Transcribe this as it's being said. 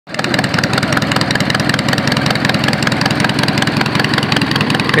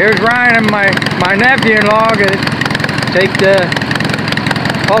Here's Ryan and my nephew-in-law gonna take the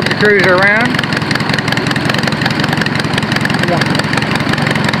Ultra Cruiser around.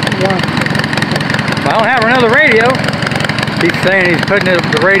 I don't have another radio. He's saying he's putting the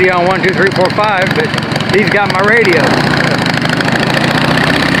radio on 1, 2, 3, 4, 5, but he's got my radio.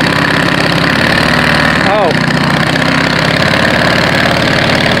 Oh.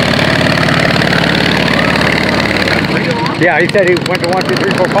 Yeah, he said he went to 1, 2,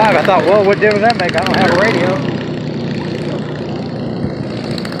 3, 4, 5. I thought, well, what difference does that make? I don't have a radio.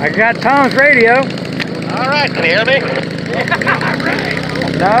 I got Tom's radio. All right, can you hear me?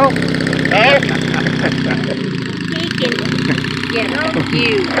 No? No? He can get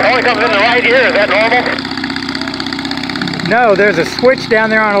you. It only comes in the right ear, is that normal? No, there's a switch down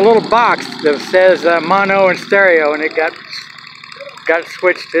there on a little box that says mono and stereo, and it got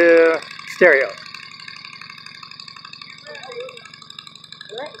switched to stereo.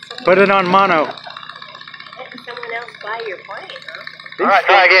 Put it on mono. Letting someone else buy your plane, huh? All right,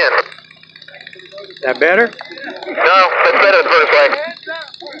 try again. That better? No, that's better than the first way.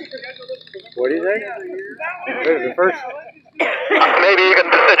 What do you think? Better the first? Maybe you can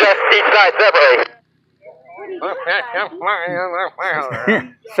adjust each side separately.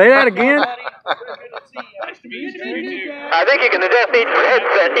 Say that again? I think you can adjust each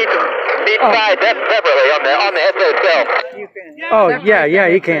headset, each side separately on the headset itself. Oh, yeah,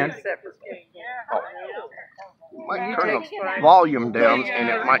 you can. Might turn the volume down and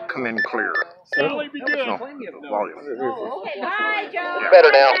it might come in clearer. No, the volume. It's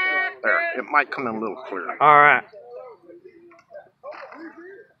better now. There, it might come in a little clearer. All right.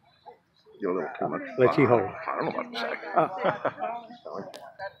 Get a little too much. Let you hold. I don't know what to say.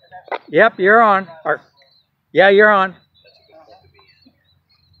 Yep, you're on. Yeah, you're on.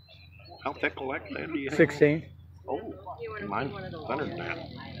 How thick a length do you have? 16. Oh, mine's thinner than that.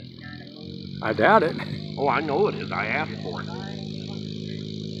 I doubt it. Oh, I know it is. I asked for it.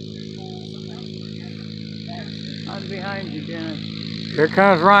 I'm behind you, Dennis. Here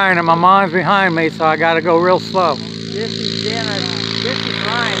comes Ryan, and my mom's behind me, so I got to go real slow. This is Dennis. This is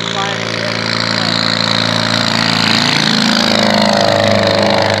Ryan flying Dennis.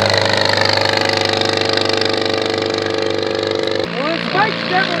 Well, it's Mike's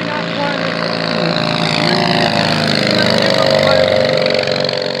definitely not flying.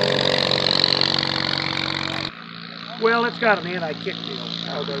 Well, it's got an anti-kick deal.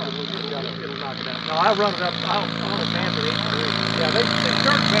 It'll knock it out. No, I'll run it up. I'll advance it. Yeah, they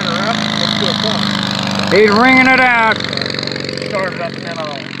start better up to a point. He's ringing it out. Start it up and then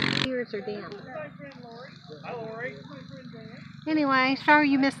I'll... Ears are down. Anyway, sorry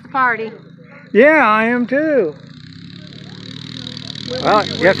you missed the party. Yeah, I am too. Well, I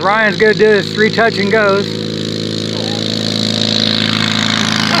guess Ryan's going to do his 3 touch and goes.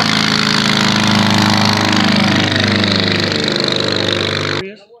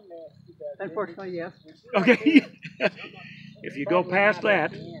 Unfortunately, yes. Okay. If you go past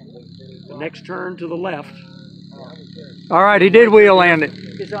that, the next turn to the left. All right, he did wheel land it.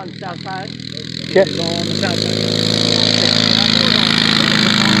 It's on the south side. Okay. It's on the south side.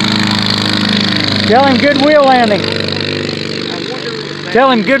 Tell him good wheel landing. Tell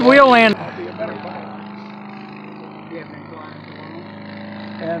him good wheel landing.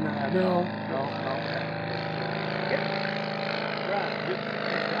 And no.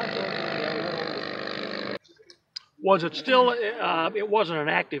 Was it still, it wasn't an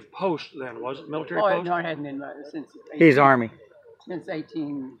active post then, was it? Military Oh, post? no, it hadn't been since. He's Army. Since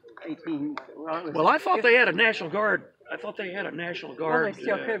 18. Well, I thought they had a National Guard. I thought they had a National Guard. Well, they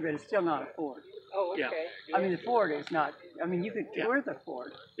still could, but it's still not a fort. Oh, okay. Yeah. I mean, the fort is not. I mean, you could tour the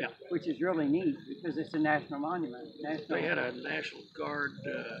fort, which is really neat because it's a national monument. They had a National Guard,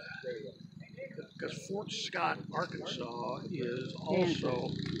 because Fort Scott, Arkansas is also...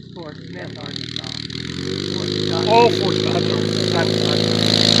 Fort Smith, Arkansas. Oh, Fort Scott.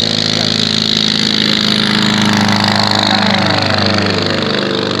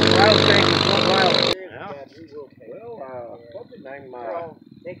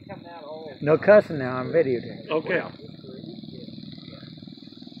 No cussing now, I'm videotaping. Okay.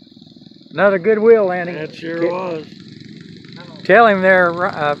 Another good wheel landing. That sure was. Tell him there,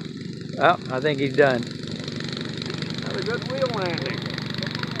 oh, I think he's done. Another good wheel landing.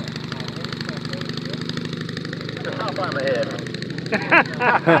 Stop on the head.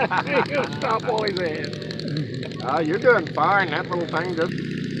 Stop while he's ahead. You're doing fine. That little thing just...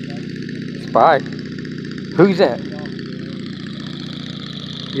 Spy. Who's that?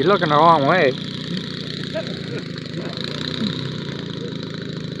 You're looking the wrong way.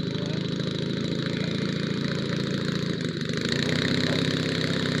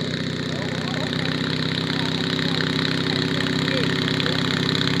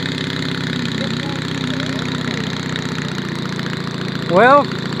 Well,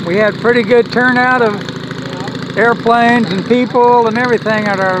 we had pretty good turnout of airplanes and people and everything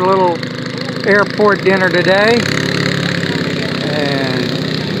at our little airport dinner today. And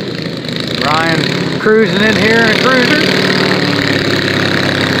Ryan's cruising in here in a cruiser.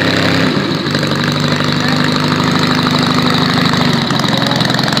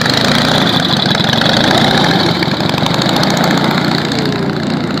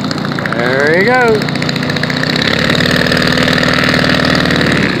 There he goes.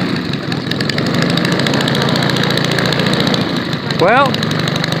 Well,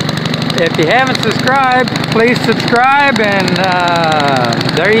 if you haven't subscribed, please subscribe, and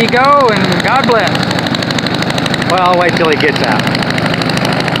there you go, and God bless. Well, I'll wait till he gets out.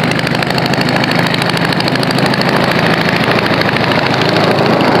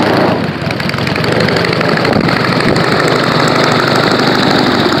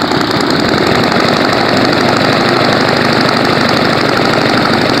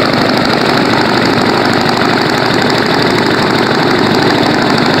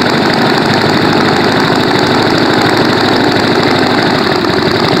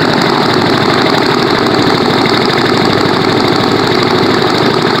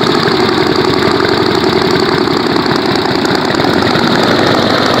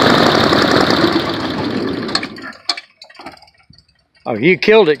 Oh, you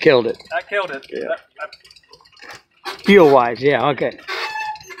killed it. I killed it. Yeah. Fuel-wise, yeah, okay.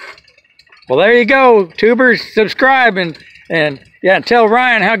 Well, there you go, tubers. Subscribe and yeah, tell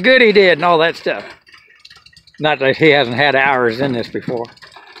Ryan how good he did and all that stuff. Not that he hasn't had hours in this before.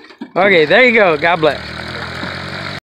 Okay, there you go. God bless.